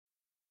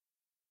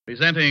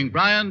Presenting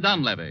Brian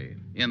Dunleavy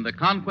in The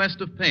Conquest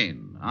of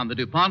Pain on the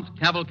DuPont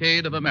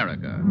Cavalcade of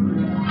America.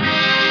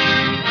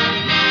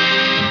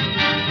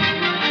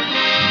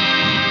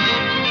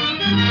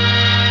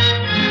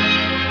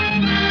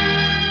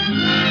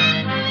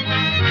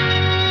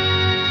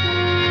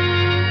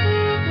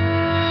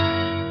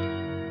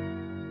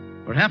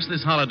 Perhaps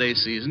this holiday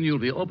season you'll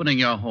be opening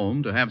your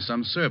home to have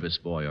some service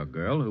boy or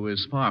girl who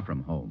is far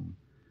from home.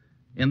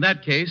 In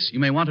that case, you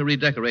may want to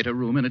redecorate a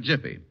room in a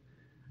jiffy.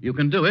 You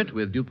can do it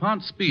with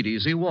DuPont Speed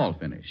Easy Wall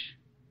Finish.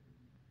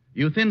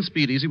 You thin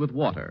Speed Easy with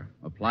water,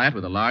 apply it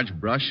with a large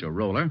brush or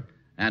roller,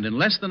 and in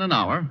less than an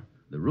hour,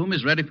 the room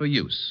is ready for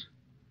use.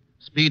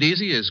 Speed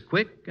Easy is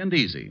quick and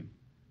easy.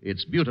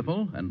 It's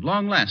beautiful and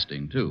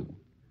long-lasting, too.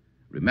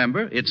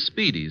 Remember, it's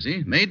Speed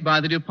Easy, made by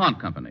the DuPont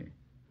Company,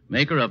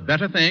 maker of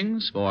better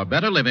things for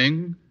better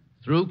living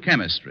through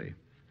chemistry.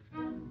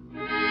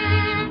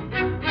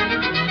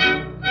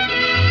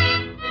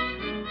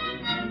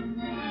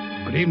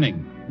 Good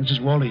evening. This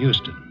is Walter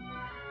Houston.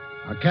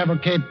 Our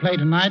cavalcade play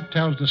tonight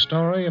tells the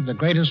story of the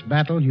greatest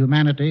battle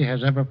humanity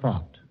has ever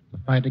fought, the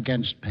fight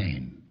against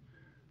pain.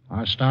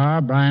 Our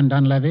star, Brian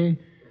Dunleavy,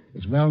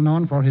 is well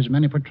known for his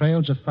many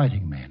portrayals of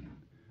fighting men.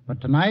 But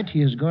tonight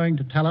he is going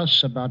to tell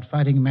us about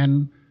fighting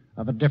men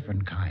of a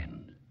different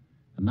kind.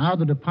 And now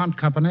the DuPont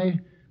Company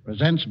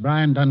presents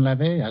Brian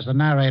Dunleavy as the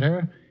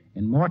narrator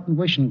in Morton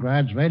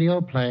Wishengrad's radio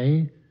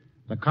play,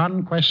 The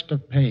Conquest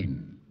of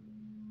Pain.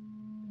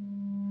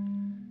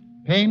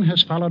 Pain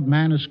has followed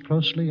man as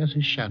closely as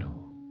his shadow.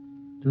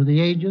 Through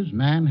the ages,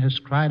 man has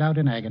cried out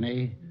in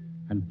agony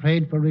and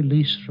prayed for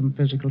release from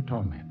physical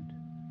torment.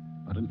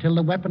 But until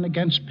the weapon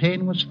against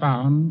pain was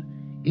found,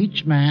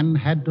 each man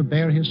had to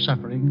bear his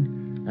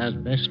suffering as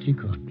best he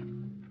could.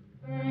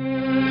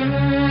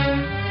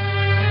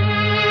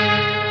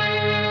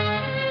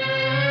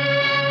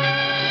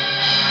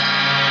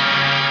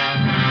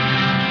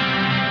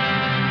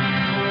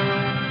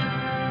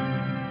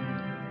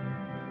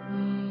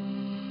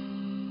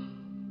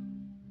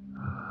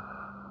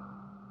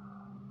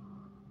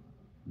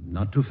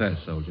 Not too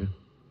fast, soldier.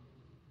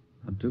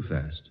 Not too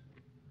fast.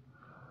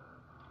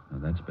 Now,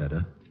 that's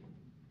better.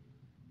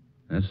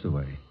 That's the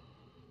way.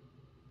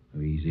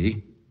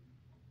 Easy.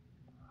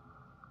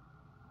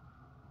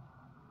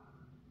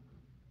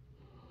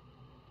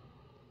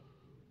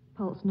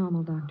 Pulse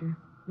normal, Doctor.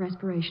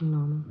 Respiration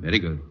normal. Very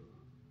good.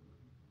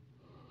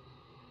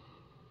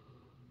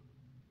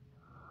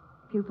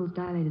 Pupils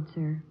dilated,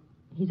 sir.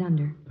 He's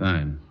under.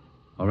 Fine.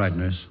 All right,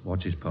 nurse.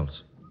 Watch his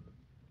pulse.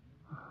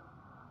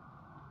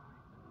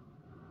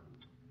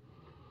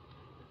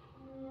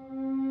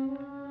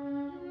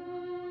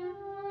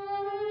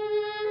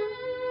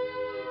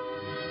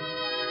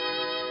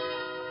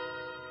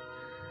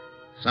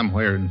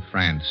 Somewhere in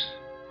France,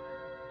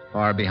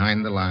 far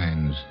behind the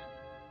lines,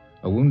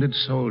 a wounded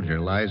soldier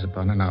lies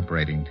upon an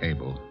operating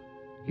table.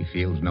 He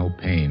feels no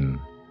pain,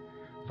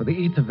 for the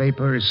ether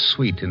vapor is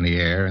sweet in the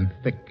air and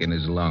thick in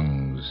his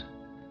lungs.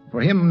 For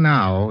him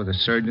now, the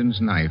surgeon's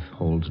knife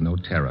holds no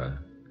terror.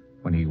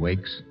 When he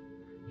wakes,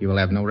 he will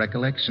have no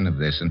recollection of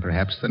this, and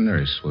perhaps the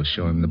nurse will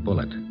show him the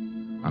bullet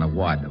on a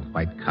wad of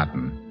white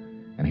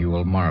cotton, and he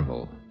will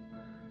marvel.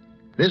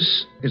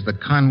 This is the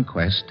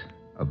conquest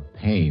of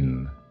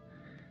pain.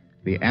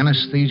 The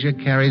anesthesia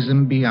carries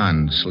him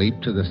beyond sleep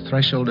to the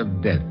threshold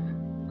of death,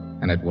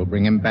 and it will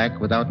bring him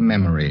back without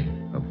memory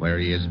of where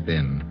he has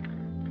been.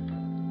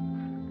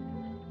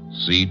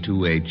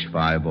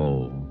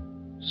 C2H5O,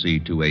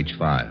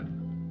 C2H5.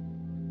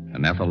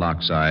 An ethyl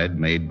oxide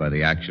made by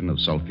the action of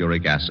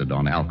sulfuric acid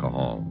on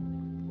alcohol.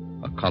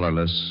 A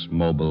colorless,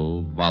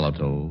 mobile,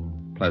 volatile,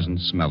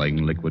 pleasant-smelling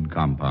liquid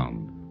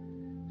compound.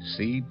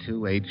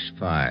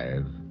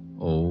 C2H5O,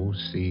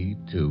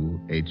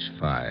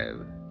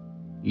 C2H5.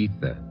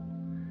 Ether,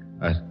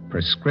 a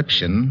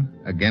prescription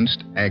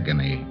against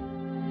agony.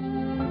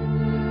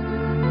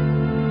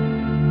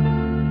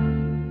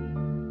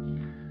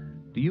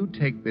 Do you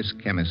take this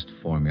chemist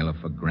formula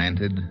for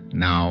granted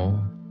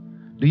now?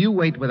 Do you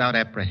wait without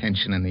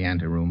apprehension in the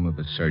anteroom of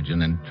a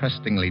surgeon and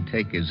trustingly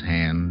take his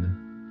hand?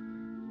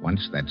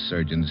 Once that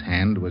surgeon's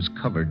hand was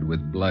covered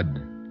with blood.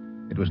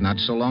 It was not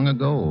so long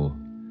ago.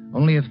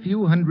 Only a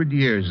few hundred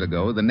years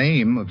ago, the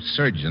name of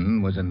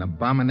surgeon was an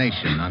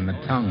abomination on the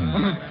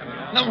tongue.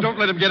 No, don't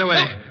let him get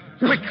away.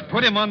 Quick,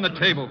 put him on the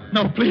table.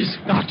 No, please,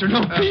 Doctor,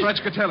 no, please.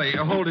 Frascatelli,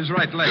 hold his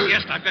right leg.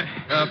 Yes, Doctor.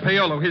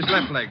 Paolo, his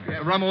left leg.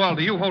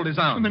 Romualdi, you hold his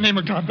arm. In the name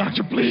of God,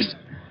 Doctor, please.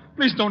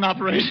 Please don't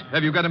operate.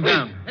 Have you got him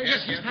down?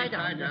 Yes, he's tied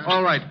down.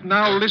 All right,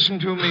 now listen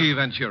to me,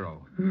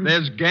 Venturo.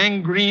 There's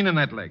gangrene in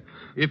that leg.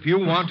 If you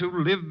want to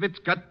live, it's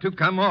got to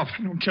come off.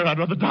 I don't care. I'd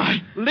rather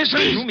die. Listen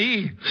Please. to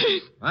me.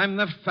 Please. I'm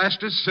the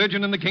fastest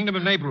surgeon in the Kingdom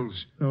of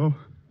Naples. No.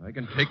 I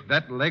can take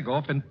that leg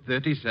off in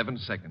 37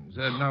 seconds.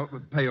 Now,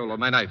 Paolo,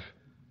 my knife.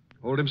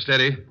 Hold him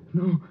steady.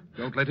 No.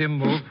 Don't let him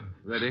move.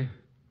 Ready?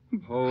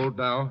 Hold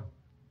now.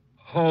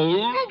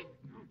 Hold.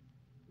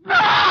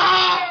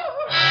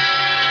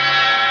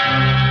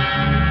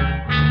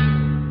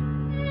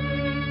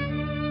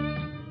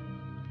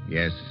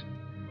 Yes,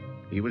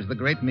 he was the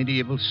great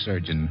medieval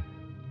surgeon.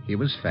 He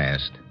was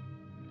fast,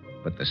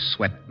 but the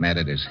sweat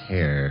matted his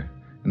hair,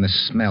 and the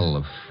smell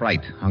of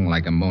fright hung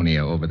like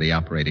ammonia over the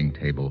operating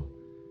table.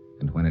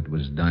 And when it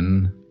was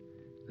done,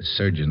 the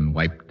surgeon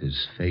wiped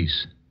his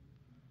face.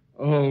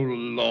 Oh,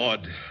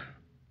 Lord.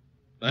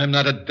 I'm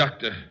not a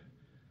doctor.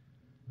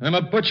 I'm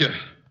a butcher.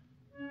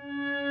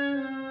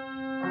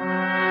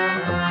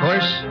 Of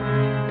course,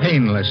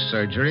 painless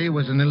surgery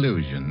was an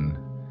illusion.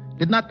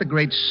 Did not the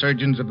great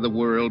surgeons of the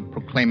world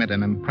proclaim it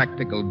an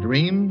impractical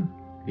dream?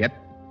 Yet,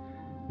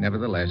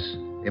 nevertheless,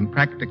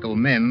 impractical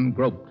men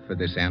groped for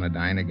this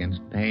anodyne against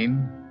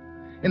pain.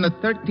 In the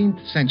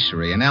 13th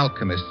century, an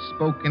alchemist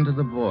spoke into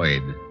the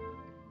void.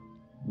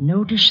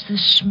 Notice the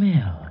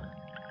smell.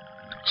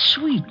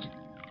 Sweet.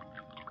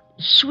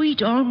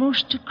 Sweet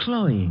almost to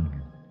cloying.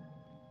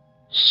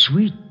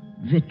 Sweet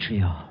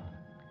vitriol.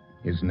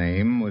 His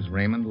name was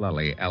Raymond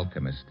Lully,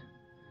 alchemist.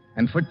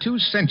 And for 2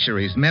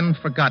 centuries, men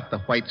forgot the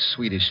white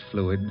Swedish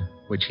fluid,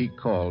 which he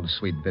called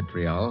sweet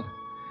vitriol.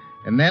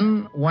 And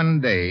then, one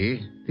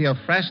day,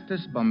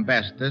 Theophrastus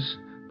Bombastus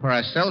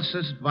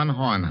Paracelsus von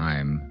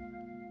Hohenheim,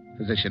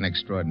 physician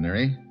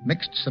extraordinary,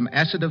 mixed some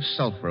acid of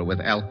sulfur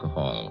with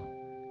alcohol,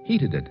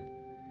 heated it,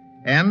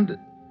 and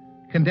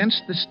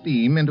condensed the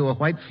steam into a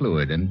white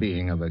fluid. And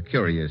being of a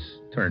curious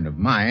turn of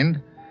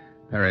mind,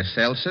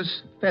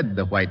 Paracelsus fed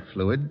the white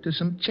fluid to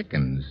some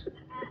chickens.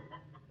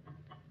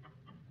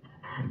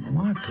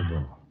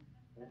 Remarkable.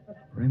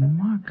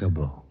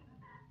 Remarkable.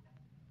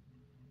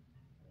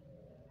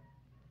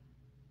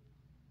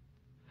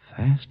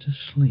 Fast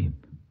asleep.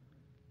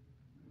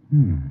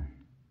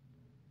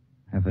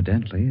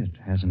 Evidently, it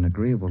has an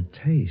agreeable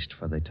taste,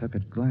 for they took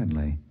it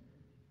gladly.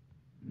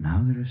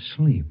 Now they're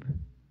asleep.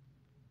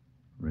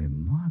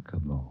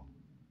 Remarkable.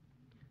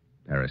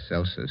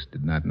 Paracelsus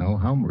did not know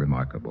how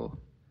remarkable.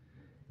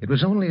 It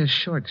was only a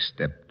short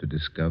step to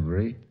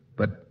discovery,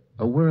 but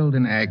a world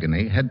in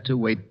agony had to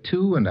wait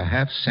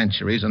 2.5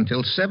 centuries until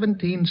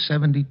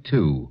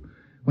 1772,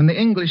 when the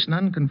English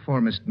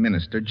nonconformist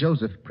minister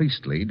Joseph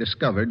Priestley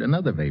discovered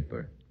another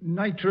vapor.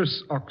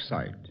 Nitrous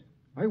oxide.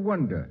 I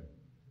wonder.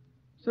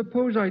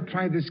 Suppose I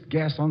try this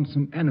gas on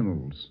some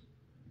animals.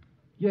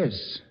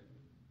 Yes.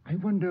 I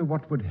wonder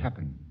what would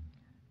happen.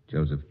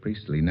 Joseph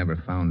Priestley never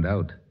found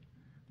out,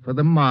 for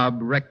the mob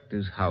wrecked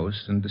his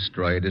house and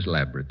destroyed his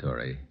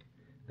laboratory.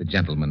 The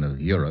gentlemen of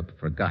Europe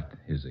forgot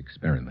his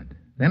experiment.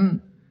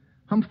 Then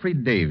Humphrey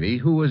Davy,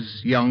 who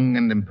was young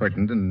and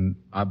impertinent and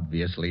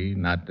obviously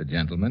not a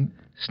gentleman,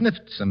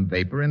 sniffed some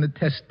vapor in a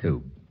test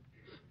tube.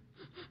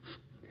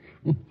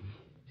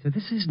 So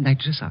this is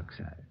nitrous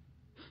oxide.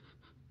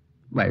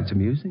 Why, it's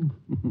amusing.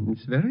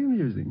 It's very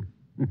amusing.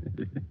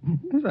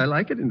 Yes, I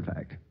like it, in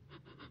fact.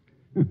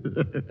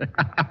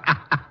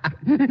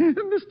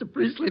 Mr.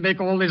 Priestley make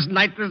all this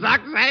nitrous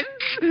oxide,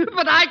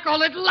 but I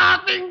call it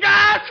laughing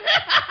gas.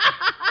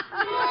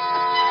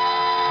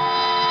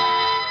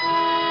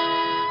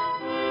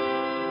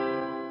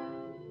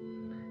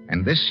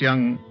 And this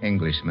young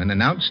Englishman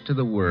announced to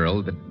the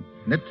world that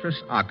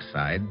nitrous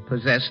oxide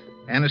possessed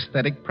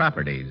anesthetic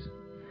properties.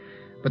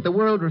 But the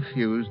world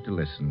refused to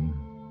listen.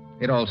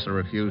 It also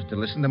refused to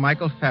listen to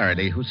Michael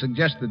Faraday, who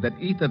suggested that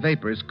ether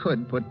vapors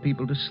could put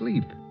people to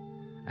sleep.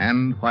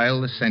 And while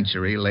the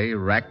century lay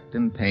racked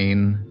in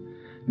pain,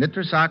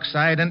 nitrous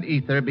oxide and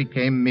ether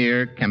became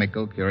mere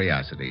chemical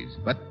curiosities.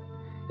 But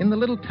in the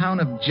little town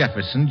of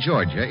Jefferson,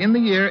 Georgia, in the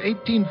year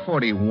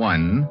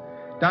 1841,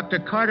 Dr.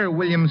 Carter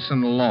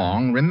Williamson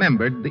Long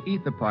remembered the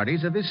ether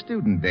parties of his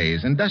student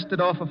days and dusted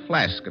off a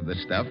flask of the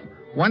stuff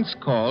once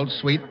called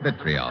sweet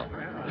vitriol.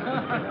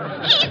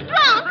 He's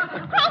drunk!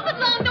 Crawford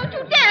Long, don't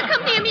you dare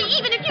come near me,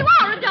 even if you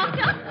are a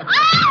doctor!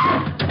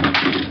 Ah!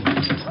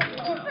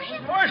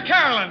 Where's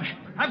Carolyn?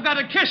 I've got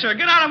to kiss her.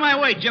 Get out of my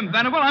way, Jim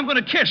Venable. I'm going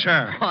to kiss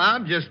her. Oh,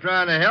 I'm just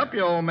trying to help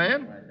you, old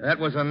man. That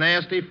was a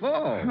nasty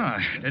fall. Oh,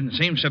 didn't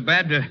seem so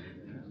bad to...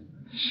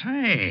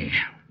 Say,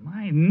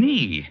 my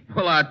knee.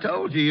 Well, I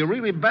told you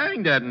really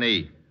banged that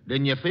knee.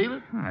 Didn't you feel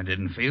it? I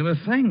didn't feel a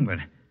thing, but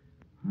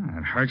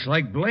it hurts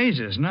like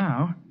blazes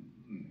now.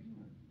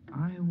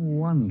 I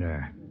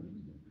wonder...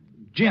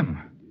 Jim.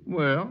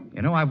 Well?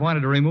 You know, I've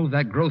wanted to remove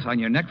that growth on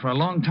your neck for a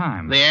long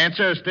time. The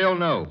answer is still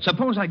no.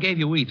 Suppose I gave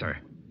you ether.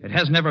 It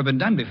has never been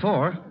done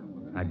before.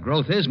 That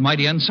growth is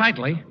mighty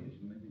unsightly.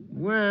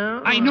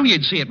 Well... I knew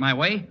you'd see it my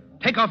way.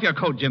 Take off your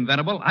coat, Jim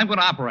Venable. I'm going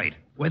to operate.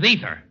 With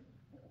ether.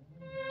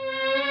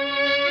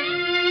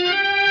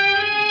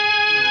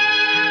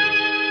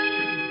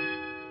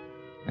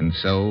 And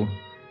so,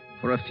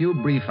 for a few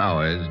brief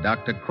hours,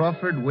 Dr.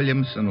 Crawford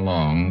Williamson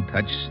Long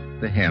touched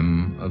the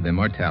hem of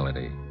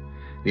immortality.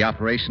 The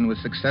operation was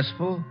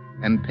successful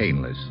and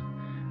painless.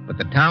 But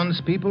the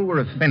townspeople were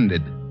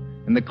offended,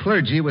 and the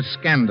clergy was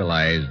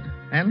scandalized.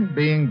 And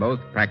being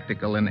both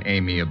practical and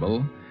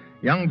amiable,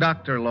 young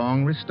Dr.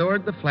 Long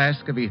restored the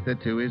flask of ether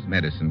to his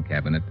medicine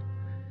cabinet.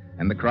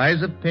 And the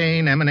cries of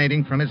pain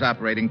emanating from his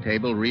operating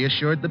table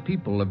reassured the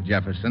people of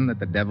Jefferson that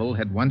the devil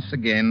had once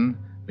again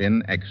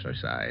been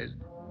exorcised.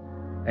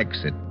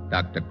 Exit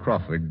Dr.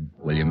 Crawford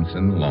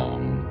Williamson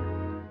Long.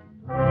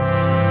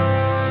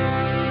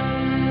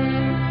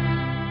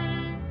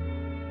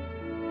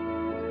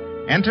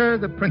 Enter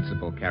the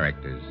principal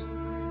characters.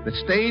 The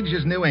stage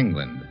is New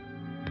England.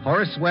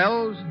 Horace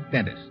Wells,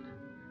 dentist.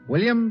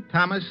 William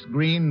Thomas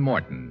Green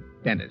Morton,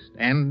 dentist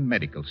and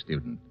medical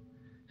student.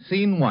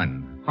 Scene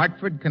 1,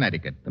 Hartford,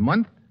 Connecticut. The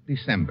month,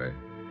 December.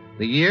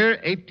 The year,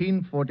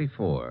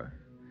 1844.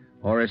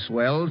 Horace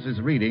Wells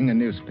is reading a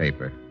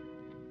newspaper.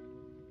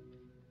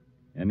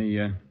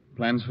 Any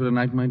plans for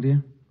tonight, my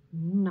dear?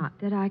 Not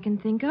that I can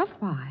think of.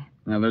 Why?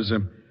 Now, there's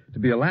to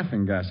be a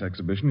laughing gas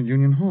exhibition at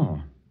Union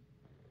Hall.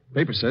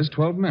 Paper says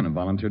 12 men have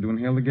volunteered to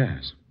inhale the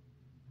gas.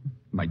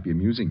 Might be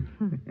amusing.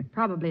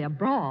 Probably a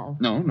brawl.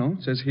 No.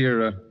 It says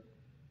here,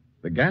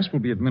 the gas will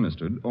be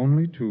administered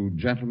only to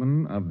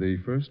gentlemen of the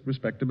first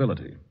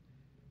respectability.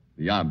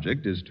 The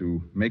object is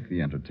to make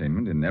the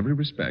entertainment, in every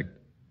respect,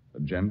 a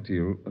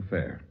genteel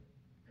affair.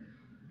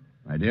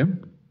 My dear,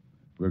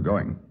 we're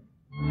going.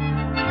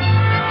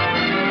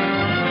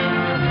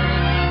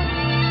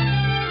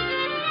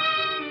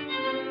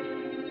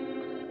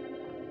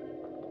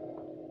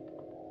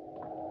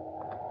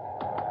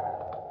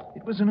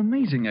 It was an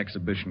amazing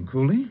exhibition,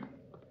 Cooley.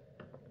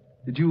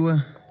 Did you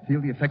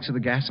feel the effects of the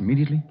gas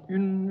immediately?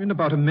 In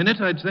about a minute,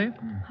 I'd say.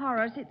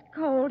 Horace, it's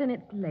cold and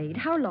it's late.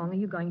 How long are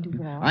you going to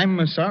walk?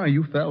 I'm sorry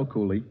you fell,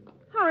 Cooley.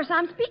 Horace,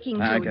 I'm speaking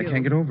to I you.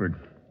 can't get over it.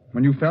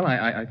 When you fell,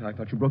 I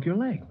thought you broke your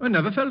leg. I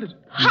never felt it.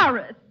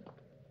 Horace!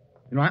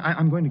 You know,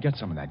 I'm going to get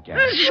some of that gas.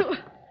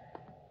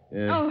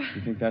 You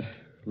think that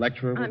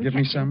lecturer will give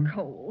me some? I'm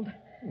cold.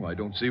 Oh, I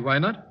don't see why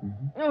not.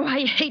 Oh,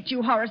 I hate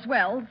you, Horace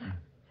Wells.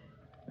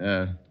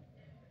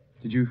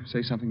 Did you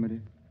say something, my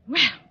dear?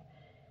 Well,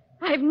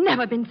 I've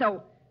never been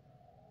so...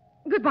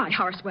 Goodbye,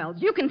 Horace Wells.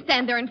 You can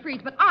stand there and freeze,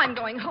 but I'm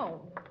going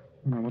home.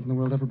 Now, what in the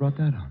world ever brought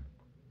that on?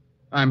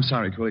 I'm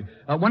sorry, Cooley.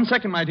 1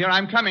 second, my dear.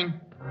 I'm coming.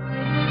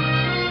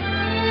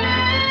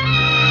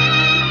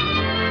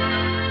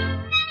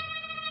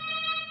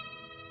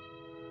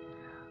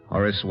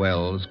 Horace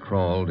Wells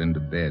crawled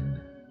into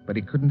bed, but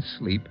he couldn't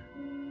sleep.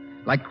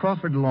 Like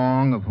Crawford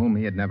Long, of whom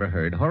he had never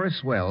heard,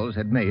 Horace Wells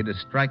had made a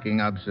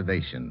striking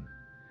observation.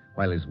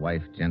 While his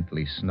wife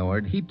gently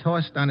snored, he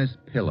tossed on his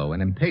pillow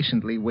and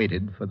impatiently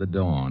waited for the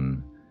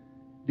dawn.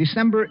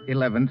 December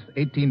 11th,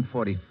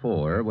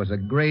 1844, was a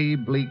gray,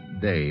 bleak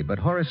day, but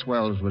Horace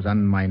Wells was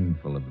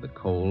unmindful of the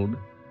cold.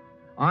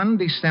 On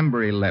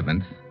December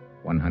 11th,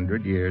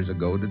 100 years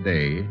ago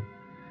today,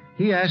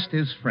 he asked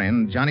his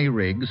friend, Johnny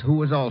Riggs, who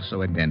was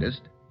also a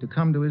dentist, to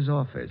come to his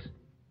office.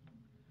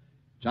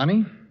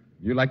 Johnny,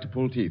 you like to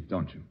pull teeth,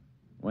 don't you?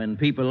 When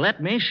people let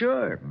me,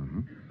 sure. Mm-hmm.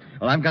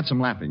 Well, I've got some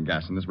laughing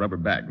gas in this rubber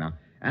bag. Now,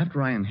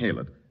 after I inhale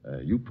it,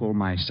 you pull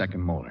my second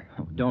molar.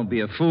 Oh, don't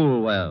be a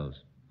fool, Wells.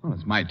 Well,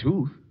 it's my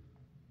tooth.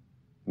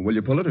 Will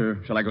you pull it,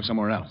 or shall I go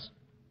somewhere else?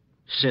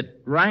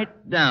 Sit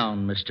right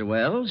down, Mr.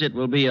 Wells. It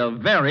will be a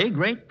very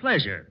great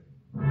pleasure.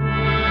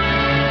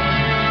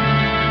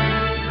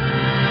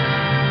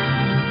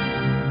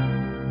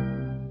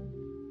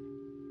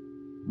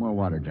 More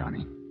water,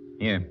 Johnny.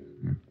 Here.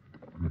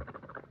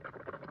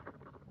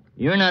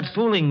 You're not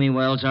fooling me,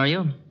 Wells, are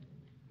you?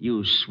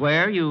 You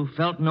swear you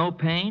felt no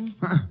pain?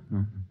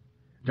 No.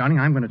 Johnny,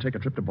 I'm going to take a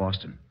trip to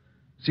Boston.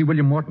 See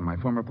William Morton, my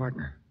former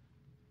partner.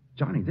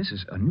 Johnny, this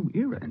is a new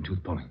era in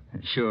tooth pulling.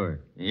 Sure.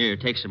 Here,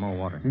 take some more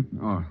water.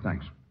 Oh,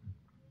 thanks.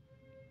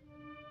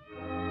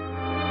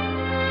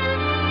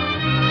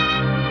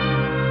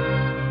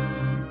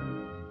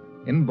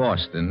 In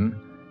Boston,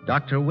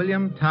 Dr.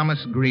 William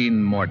Thomas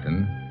Green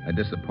Morton, a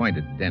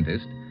disappointed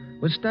dentist,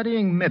 was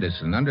studying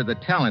medicine under the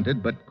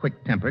talented but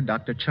quick-tempered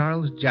Dr.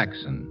 Charles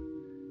Jackson.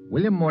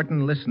 William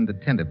Morton listened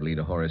attentively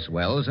to Horace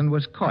Wells and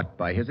was caught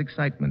by his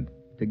excitement.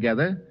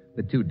 Together,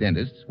 the two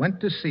dentists went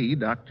to see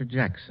Dr.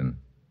 Jackson.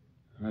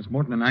 As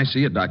Morton and I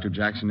see it, Dr.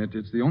 Jackson,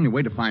 it's the only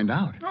way to find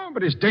out. No,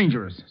 but it's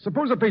dangerous.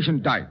 Suppose a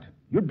patient died.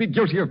 You'd be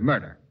guilty of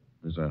murder.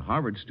 There's a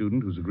Harvard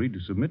student who's agreed to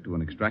submit to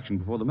an extraction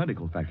before the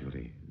medical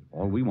faculty.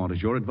 All we want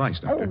is your advice,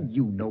 Doctor. Oh,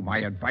 you know my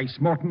advice,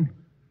 Morton.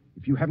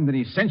 If you haven't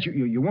any sense,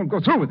 you won't go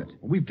through with it.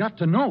 Well, we've got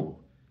to know.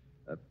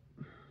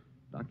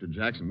 Dr.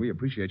 Jackson, we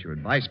appreciate your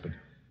advice, but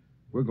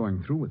we're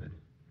going through with it.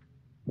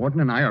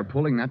 Morton and I are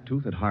pulling that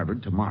tooth at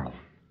Harvard tomorrow.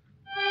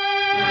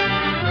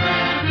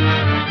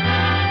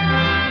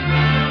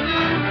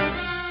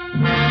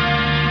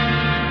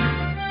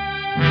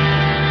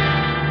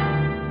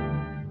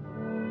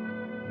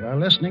 You're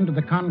listening to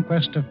The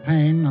Conquest of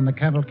Pain on the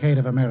Cavalcade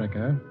of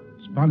America,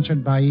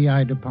 sponsored by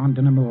E.I. DuPont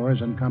de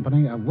Nemours and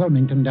Company of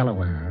Wilmington,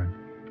 Delaware,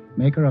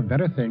 maker of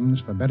better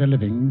things for better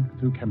living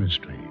through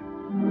chemistry.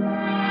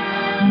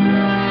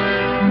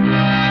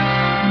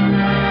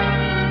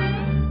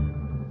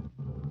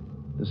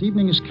 This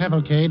evening's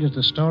cavalcade is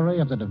the story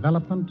of the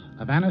development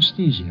of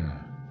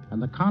anesthesia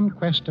and the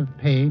conquest of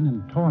pain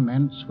and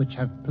torments which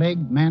have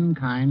plagued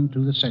mankind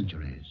through the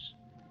centuries.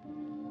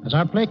 As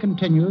our play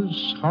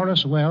continues,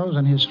 Horace Wells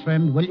and his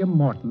friend William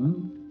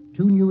Morton,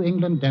 two New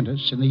England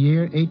dentists in the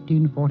year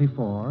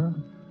 1844,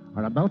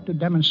 are about to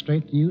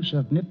demonstrate the use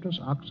of nitrous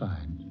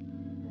oxide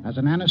as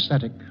an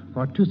anesthetic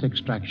for tooth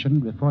extraction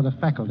before the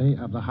faculty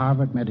of the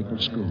Harvard Medical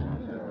School.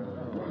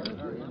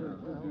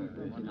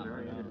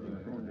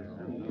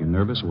 You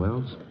nervous,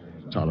 Wells?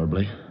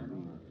 Tolerably.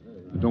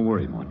 But don't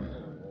worry, Morton.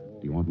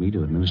 Do you want me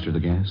to administer the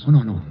gas? Oh,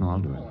 no, I'll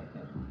do it.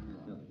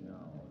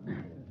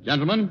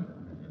 Gentlemen,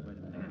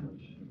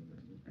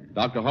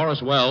 Dr.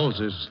 Horace Wells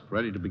is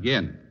ready to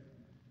begin.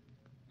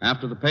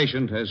 After the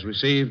patient has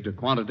received a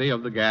quantity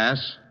of the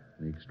gas,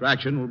 the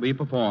extraction will be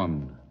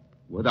performed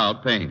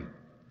without pain.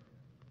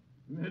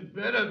 It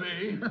better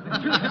be.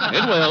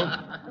 It will.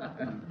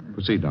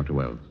 Proceed, Dr.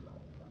 Wells.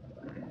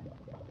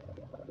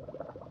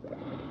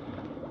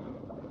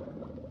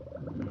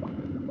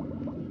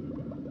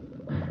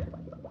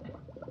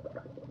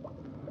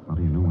 How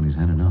do you know when he's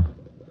had enough?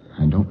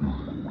 I don't know.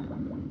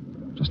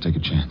 Just take a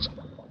chance.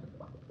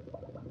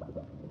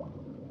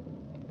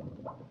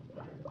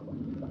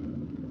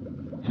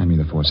 Hand me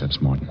the forceps,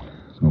 Morton.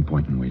 There's no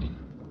point in waiting.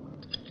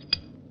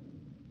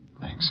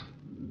 Thanks.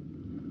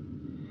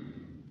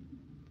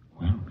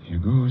 Well, here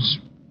goes.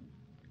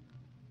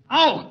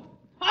 Oh!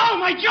 Oh,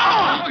 my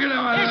jaw! It's a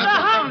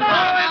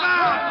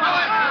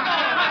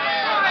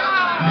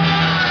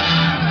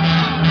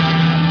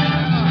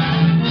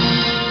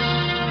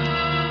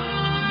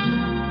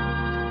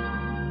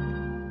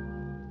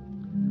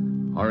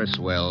Horace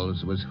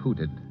Wells was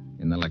hooted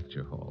in the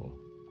lecture hall.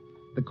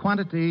 The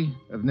quantity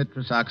of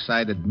nitrous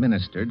oxide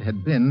administered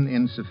had been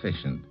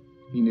insufficient.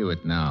 He knew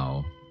it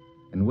now,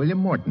 and William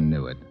Morton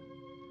knew it.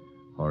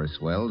 Horace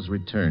Wells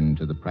returned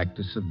to the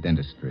practice of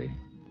dentistry.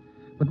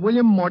 But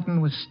William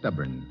Morton was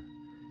stubborn.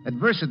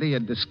 Adversity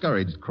had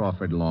discouraged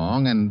Crawford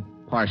Long and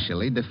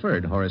partially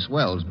deferred Horace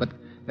Wells, but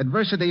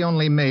adversity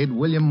only made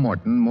William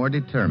Morton more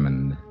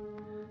determined.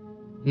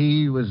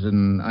 He was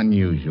an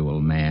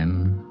unusual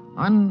man.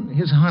 On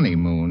his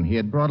honeymoon, he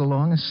had brought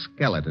along a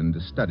skeleton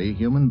to study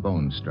human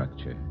bone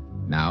structure.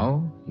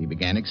 Now, he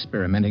began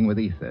experimenting with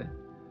ether.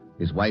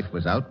 His wife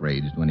was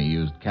outraged when he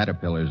used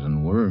caterpillars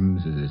and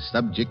worms as his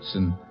subjects,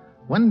 and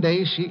one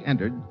day she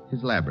entered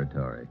his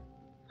laboratory.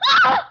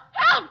 Oh,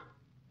 help!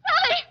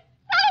 Sally!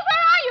 Sally,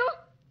 where are you?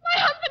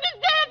 My husband is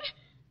dead!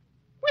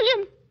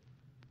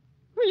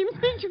 William,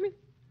 speak to me.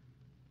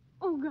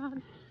 Oh,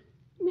 God.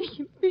 Make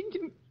him speak to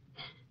me.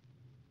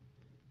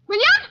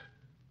 William?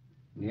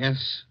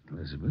 Yes,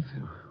 Elizabeth.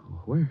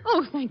 Where?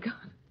 Oh, thank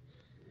God.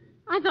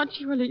 I thought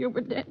surely you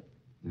were dead.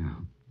 No,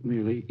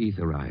 merely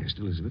etherized,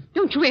 Elizabeth.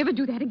 Don't you ever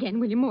do that again,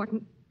 William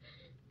Morton.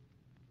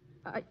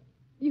 Are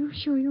you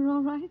sure you're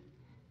all right?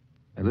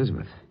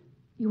 Elizabeth.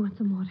 You want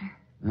some water?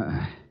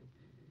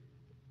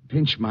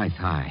 Pinch my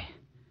thigh.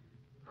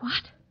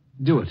 What?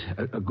 Do it.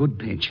 A good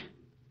pinch.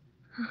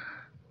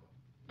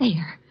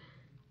 There.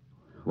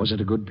 Was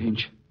it a good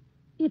pinch?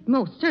 It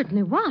most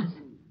certainly was.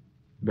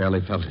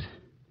 Barely felt it.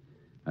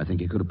 I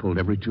think you could have pulled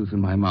every tooth in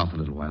my mouth a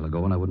little while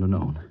ago, and I wouldn't have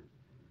known.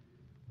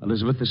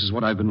 Elizabeth, this is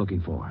what I've been looking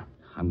for.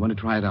 I'm going to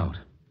try it out.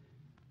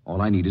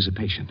 All I need is a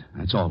patient.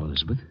 That's all,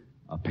 Elizabeth.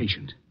 A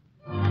patient.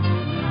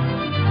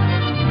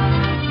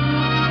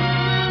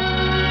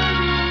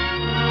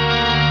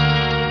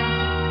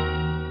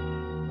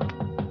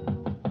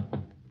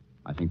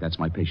 I think that's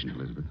my patient,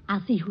 Elizabeth.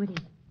 I'll see who it is.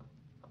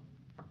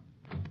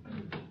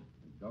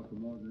 Dr.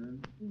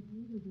 Morgan?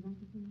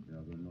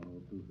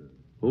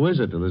 Who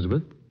is it,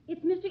 Elizabeth?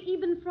 It's Mr.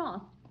 Eben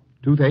Frost.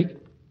 Toothache?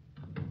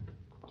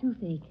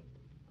 Toothache.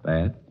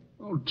 Bad?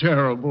 Oh,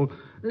 terrible.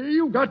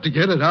 You've got to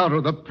get it out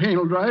or the pain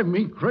will drive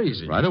me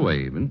crazy. Right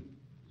away, Eben.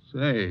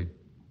 Say,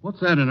 what's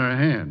that in her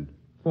hand?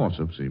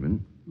 Forceps,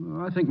 Eben.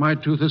 I think my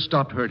tooth has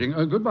stopped hurting.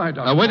 Goodbye,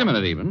 Doctor. Now, wait a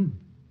minute, Eben.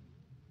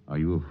 Are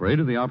you afraid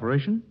of the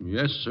operation?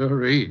 Yes,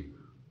 sirree.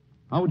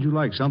 How would you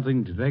like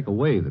something to take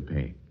away the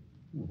pain?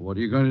 What are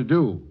you going to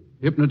do?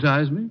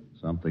 Hypnotize me?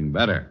 Something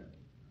better.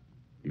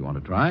 You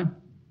want to try?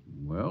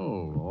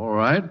 Well, all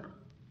right.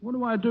 What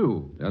do I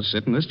do? Just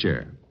sit in this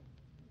chair.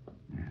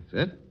 That's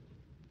it.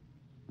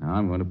 Now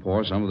I'm going to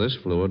pour some of this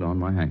fluid on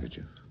my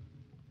handkerchief.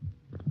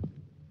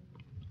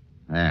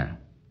 There.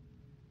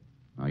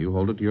 Now you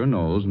hold it to your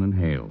nose and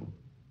inhale.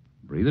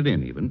 Breathe it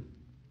in, Eben.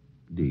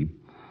 Deep.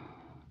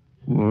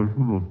 That's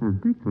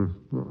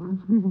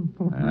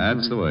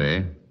the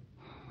way.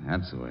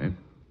 That's the way.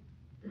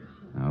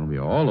 Now it'll be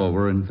all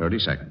over in 30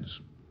 seconds.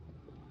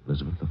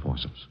 Elizabeth, the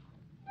forceps.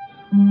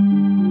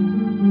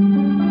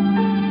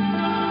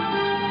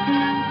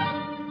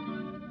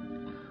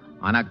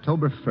 On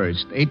October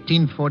 1st,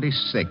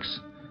 1846,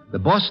 the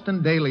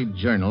Boston Daily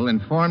Journal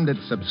informed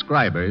its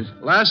subscribers.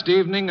 Last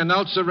evening, an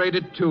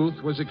ulcerated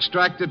tooth was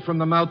extracted from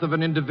the mouth of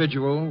an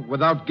individual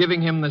without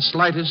giving him the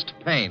slightest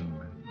pain.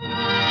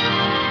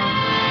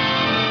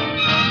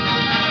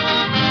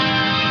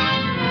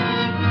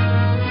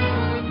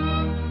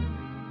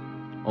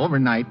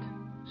 Overnight,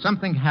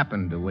 something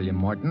happened to William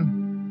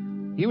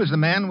Morton. He was a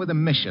man with a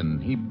mission.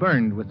 He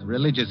burned with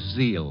religious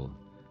zeal.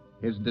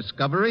 His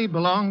discovery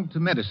belonged to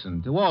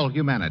medicine, to all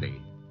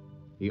humanity.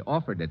 He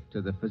offered it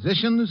to the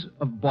physicians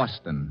of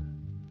Boston.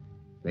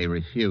 They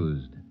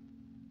refused.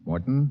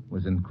 Morton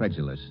was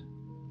incredulous.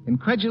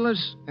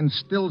 Incredulous and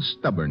still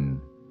stubborn.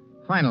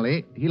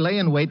 Finally, he lay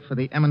in wait for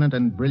the eminent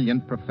and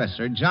brilliant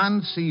Professor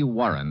John C.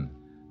 Warren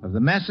of the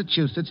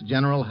Massachusetts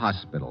General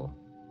Hospital.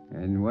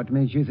 And what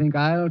makes you think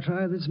I'll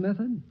try this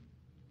method?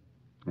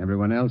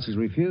 Everyone else has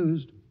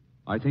refused.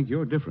 I think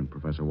you're different,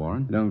 Professor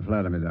Warren. Don't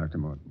flatter me, Dr.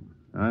 Morton.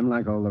 I'm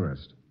like all the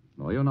rest.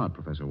 No, you're not,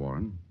 Professor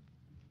Warren.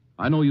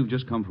 I know you've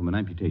just come from an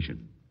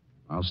amputation.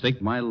 I'll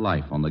stake my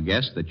life on the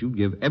guess that you'd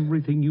give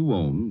everything you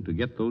own to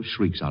get those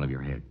shrieks out of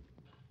your head.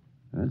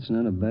 That's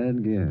not a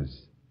bad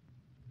guess.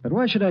 But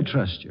why should I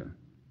trust you?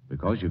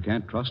 Because you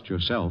can't trust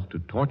yourself to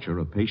torture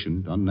a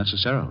patient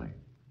unnecessarily.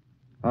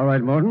 All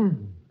right,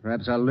 Morton.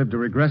 Perhaps I'll live to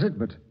regret it,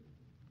 but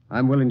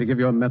I'm willing to give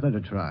your method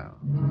a trial.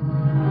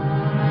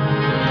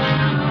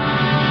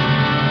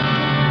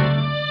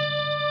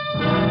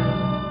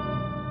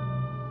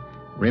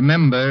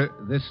 Remember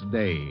this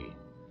day,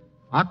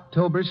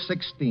 October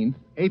 16th,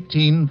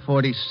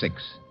 1846.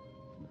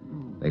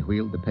 They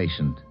wheeled the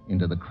patient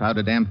into the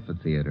crowded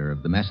amphitheater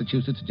of the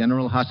Massachusetts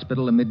General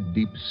Hospital amid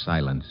deep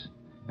silence.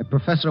 At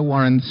Professor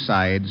Warren's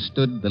side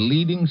stood the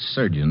leading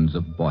surgeons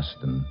of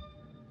Boston.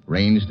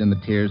 Ranged in the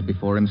tiers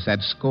before him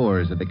sat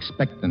scores of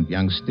expectant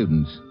young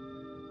students.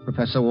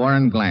 Professor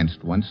Warren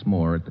glanced once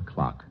more at the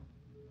clock.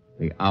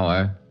 The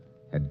hour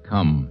had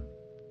come.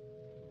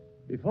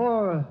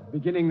 Before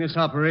beginning this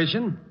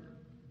operation,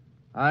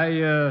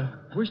 I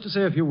wish to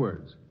say a few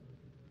words.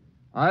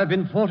 I've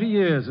been 40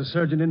 years a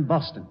surgeon in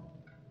Boston.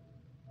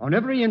 On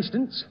every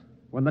instance,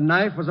 when the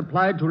knife was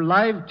applied to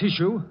live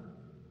tissue,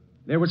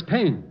 there was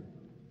pain.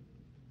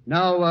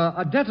 Now,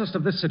 a dentist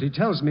of this city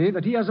tells me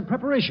that he has a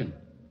preparation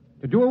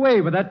to do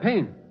away with that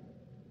pain.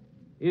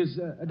 Is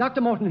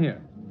Dr. Morton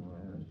here?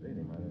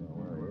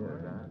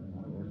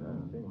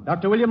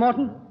 Dr. William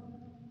Morton?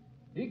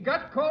 He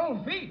got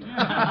cold feet.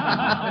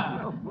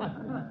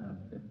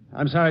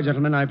 I'm sorry,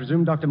 gentlemen. I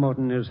presume Dr.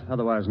 Morton is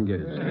otherwise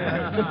engaged.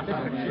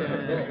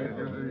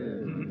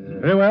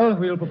 Very well.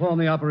 We'll perform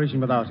the operation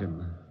without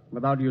him,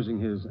 without using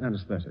his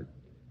anesthetic.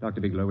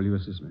 Dr. Biglow, will you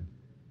assist me?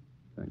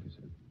 Thank you,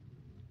 sir.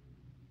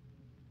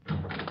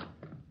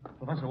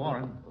 Professor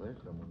Warren.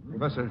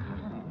 Professor.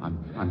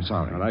 I'm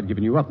sorry. Well, I'd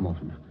given you up,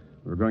 Morton.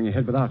 We're going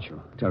ahead without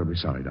you. Terribly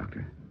sorry,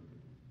 Doctor.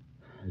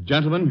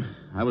 Gentlemen,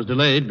 I was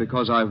delayed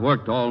because I've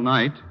worked all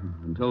night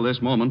until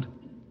this moment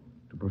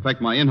to perfect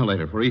my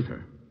inhalator for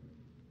ether.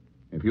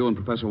 If you and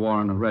Professor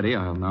Warren are ready,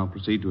 I'll now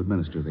proceed to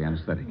administer the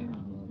anesthetic.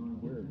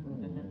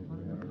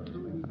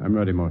 I'm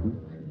ready, Morton.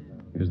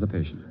 Here's the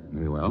patient.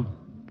 Very well.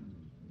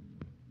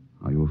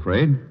 Are you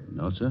afraid?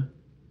 No, sir.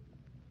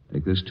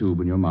 Take this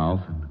tube in your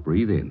mouth and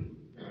breathe in.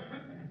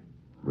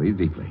 Breathe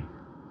deeply.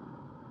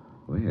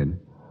 Go ahead.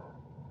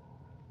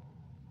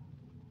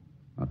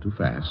 Not too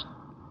fast.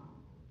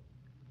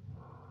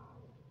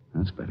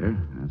 That's better.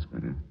 That's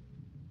better.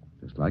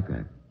 Just like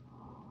that.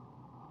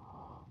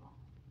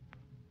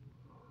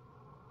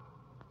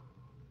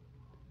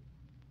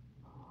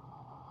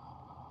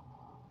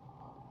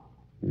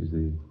 Is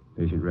the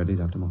patient ready,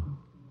 Dr. Morton?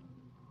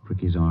 Prick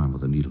his arm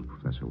with a needle,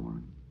 Professor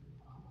Warren.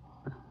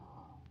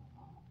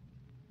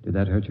 Did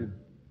that hurt you?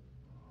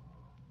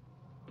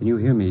 Can you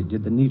hear me?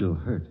 Did the needle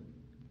hurt?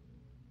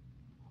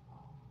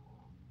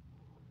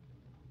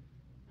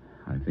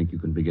 I think you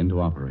can begin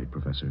to operate,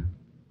 Professor.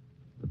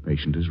 The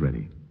patient is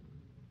ready.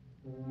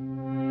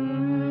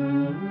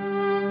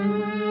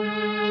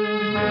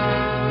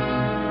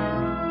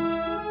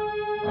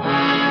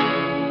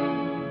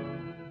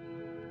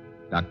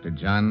 Dr.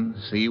 John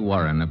C.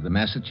 Warren of the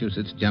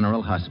Massachusetts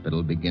General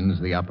Hospital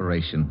begins the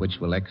operation, which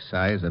will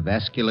excise a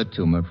vascular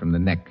tumor from the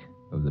neck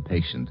of the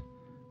patient,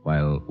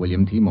 while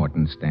William T.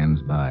 Morton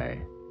stands by.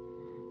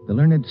 The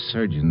learned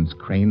surgeons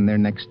crane their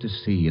necks to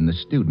see, and the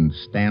students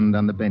stand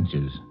on the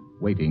benches,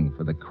 waiting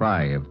for the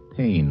cry of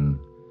pain,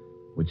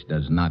 which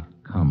does not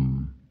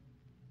come.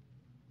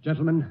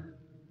 Gentlemen,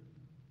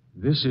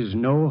 this is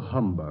no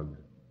humbug.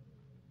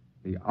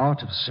 The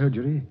art of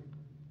surgery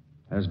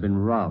has been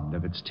robbed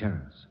of its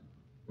terrors.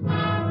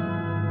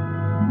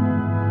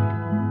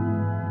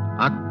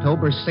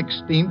 October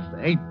 16th,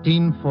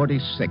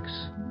 1846.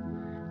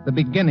 The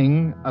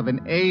beginning of an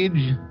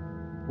age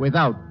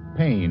without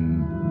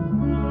pain.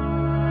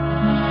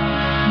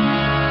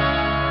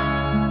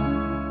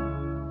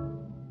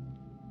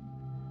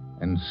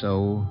 And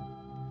so,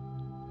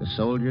 the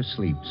soldier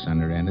sleeps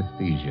under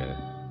anesthesia,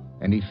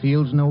 and he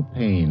feels no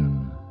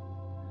pain.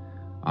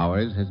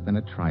 Ours has been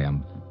a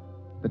triumph.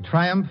 The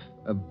triumph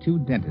of two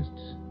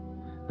dentists.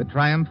 The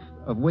triumph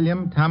of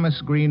William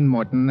Thomas Green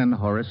Morton and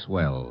Horace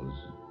Wells,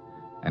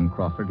 and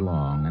Crawford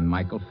Long and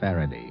Michael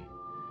Faraday,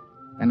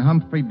 and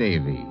Humphrey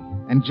Davy,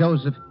 and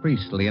Joseph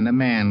Priestley, and a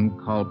man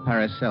called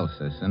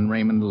Paracelsus, and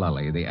Raymond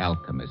Lully, the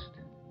alchemist,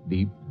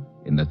 deep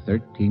in the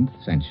 13th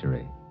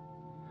century.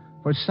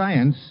 For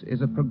science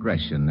is a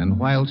progression, and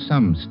while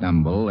some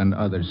stumble and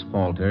others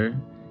falter,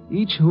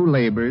 each who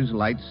labors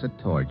lights a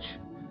torch,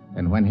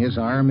 and when his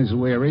arm is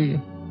weary,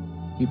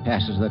 he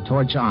passes the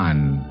torch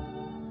on.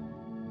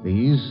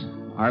 These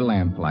are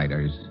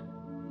lamplighters,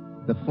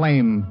 the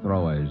flame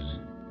throwers,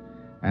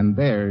 and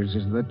theirs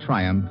is the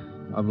triumph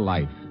of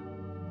life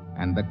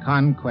and the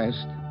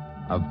conquest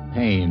of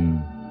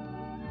pain.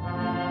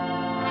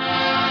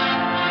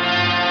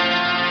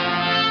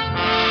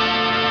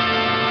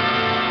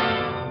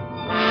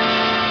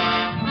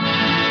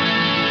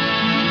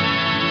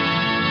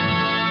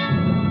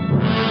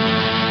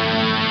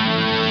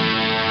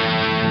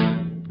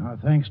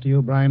 thanks to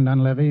you, Brian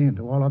Dunleavy, and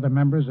to all other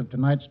members of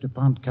tonight's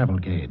DuPont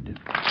Cavalcade.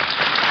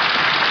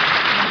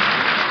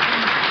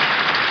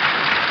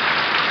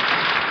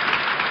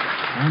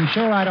 I'm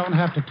sure I don't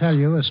have to tell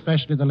you,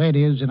 especially the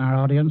ladies in our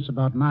audience,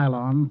 about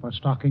nylon for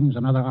stockings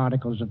and other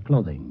articles of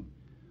clothing.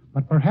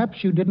 But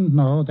perhaps you didn't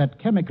know that,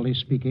 chemically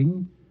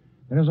speaking,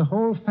 there is a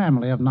whole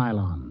family of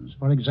nylons.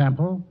 For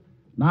example,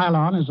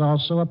 nylon is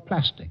also a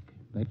plastic.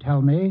 They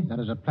tell me that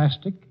as a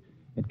plastic,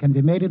 it can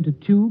be made into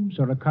tubes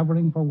or a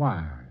covering for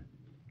wire.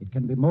 It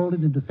can be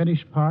molded into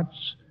finished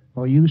parts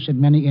for use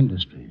in many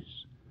industries.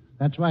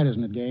 That's right,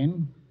 isn't it,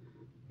 Gain?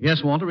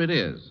 Yes, Walter, it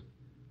is.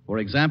 For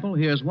example,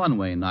 here's one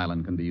way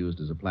nylon can be used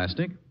as a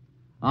plastic.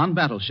 On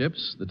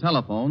battleships, the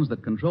telephones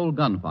that control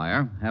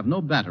gunfire have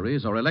no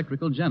batteries or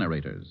electrical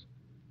generators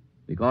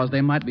because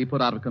they might be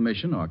put out of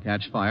commission or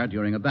catch fire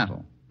during a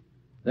battle.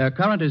 Their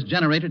current is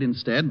generated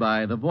instead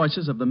by the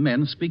voices of the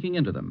men speaking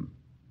into them.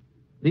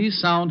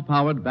 These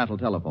sound-powered battle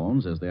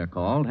telephones, as they're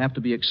called, have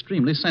to be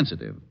extremely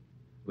sensitive,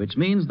 which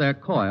means their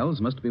coils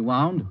must be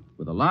wound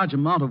with a large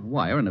amount of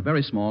wire in a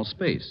very small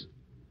space.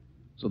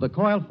 So the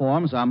coil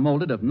forms are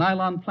molded of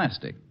nylon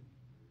plastic.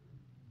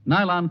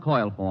 Nylon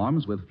coil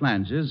forms with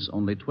flanges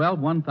only 12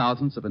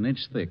 1/1000ths of an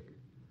inch thick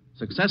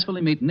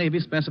successfully meet Navy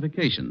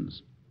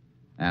specifications.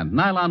 And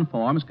nylon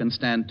forms can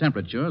stand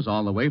temperatures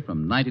all the way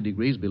from 90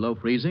 degrees below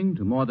freezing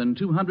to more than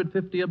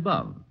 250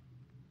 above.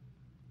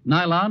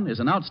 Nylon is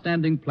an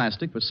outstanding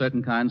plastic for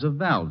certain kinds of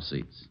valve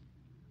seats.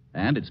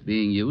 And it's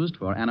being used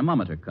for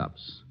anemometer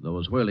cups,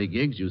 those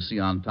whirligigs you see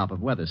on top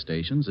of weather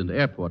stations and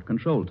airport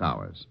control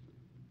towers.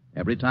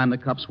 Every time the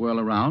cups whirl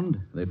around,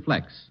 they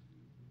flex.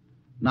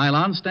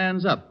 Nylon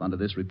stands up under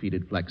this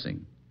repeated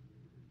flexing.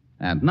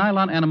 And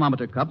nylon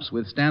anemometer cups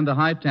withstand the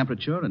high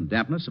temperature and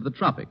dampness of the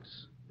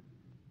tropics.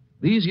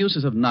 These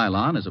uses of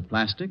nylon as a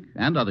plastic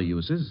and other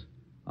uses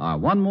are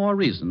one more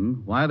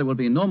reason why there will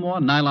be no more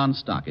nylon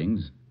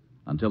stockings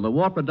until the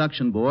War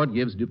Production Board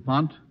gives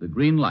DuPont the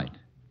green light.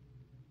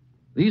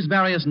 These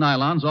various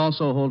nylons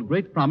also hold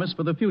great promise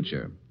for the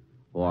future,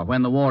 for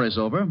when the war is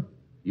over,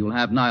 you'll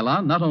have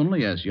nylon not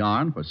only as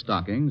yarn for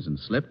stockings and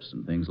slips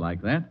and things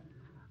like that,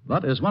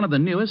 but as one of the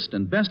newest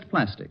and best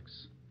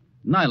plastics,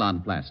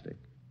 nylon plastic.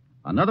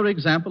 Another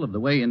example of the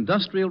way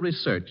industrial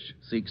research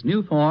seeks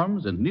new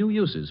forms and new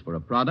uses for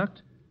a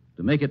product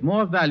to make it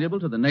more valuable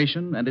to the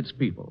nation and its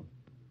people.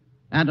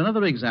 And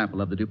another example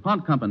of the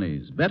DuPont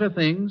Company's better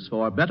things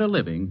for better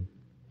living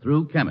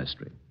through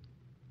chemistry.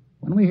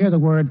 When we hear the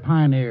word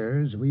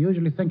pioneers, we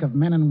usually think of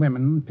men and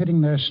women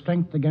pitting their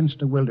strength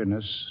against a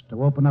wilderness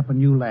to open up a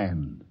new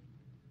land.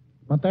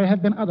 But there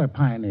have been other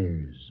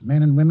pioneers,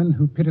 men and women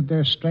who pitted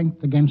their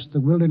strength against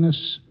the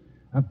wilderness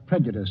of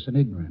prejudice and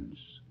ignorance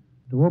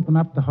to open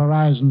up the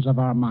horizons of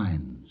our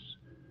minds.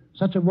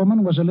 Such a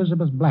woman was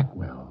Elizabeth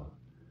Blackwell,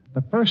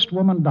 the first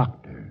woman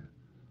doctor,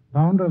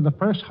 founder of the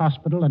first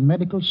hospital and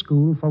medical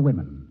school for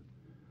women.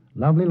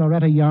 Lovely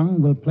Loretta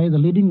Young will play the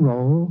leading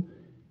role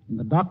in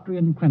The Doctor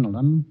in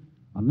Crinoline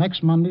on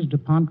next Monday's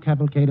DuPont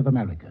Cavalcade of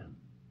America.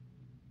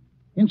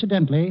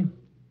 Incidentally,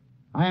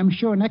 I am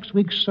sure next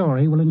week's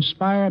story will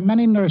inspire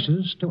many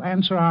nurses to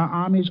answer our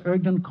Army's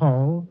urgent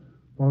call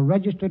for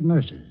registered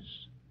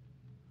nurses.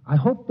 I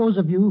hope those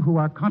of you who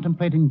are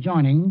contemplating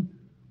joining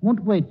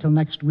won't wait till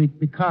next week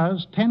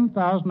because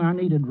 10,000 are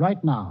needed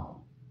right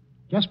now.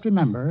 Just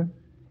remember,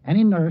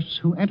 any nurse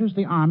who enters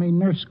the Army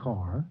Nurse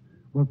Corps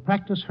will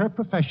practice her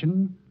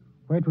profession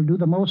where it will do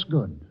the most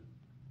good.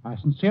 I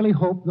sincerely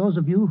hope those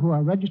of you who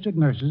are registered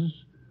nurses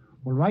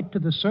will write to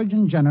the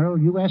Surgeon General,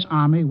 U.S.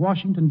 Army,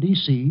 Washington,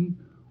 D.C.,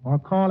 or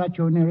call at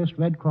your nearest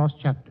Red Cross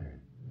chapter.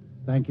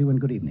 Thank you and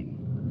good evening.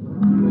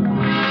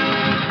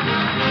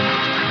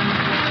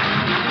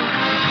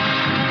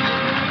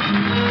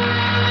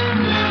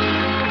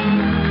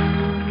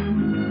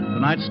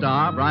 Tonight's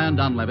star, Brian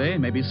Dunleavy,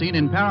 may be seen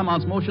in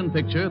Paramount's motion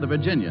picture, The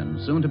Virginian,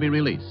 soon to be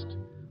released.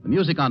 The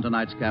music on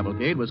tonight's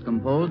cavalcade was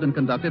composed and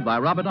conducted by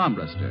Robert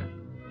Armbruster.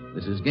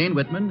 This is Gain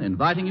Whitman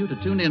inviting you to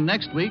tune in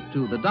next week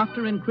to The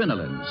Doctor in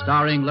Crinoline,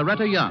 starring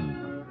Loretta Young,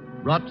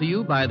 brought to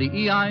you by the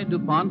E.I.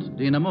 DuPont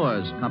de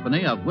Nemours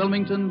Company of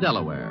Wilmington,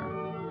 Delaware.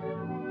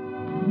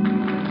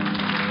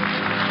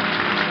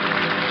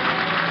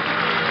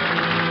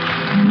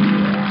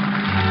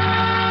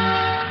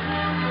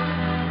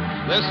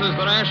 This is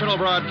the National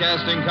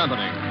Broadcasting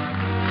Company.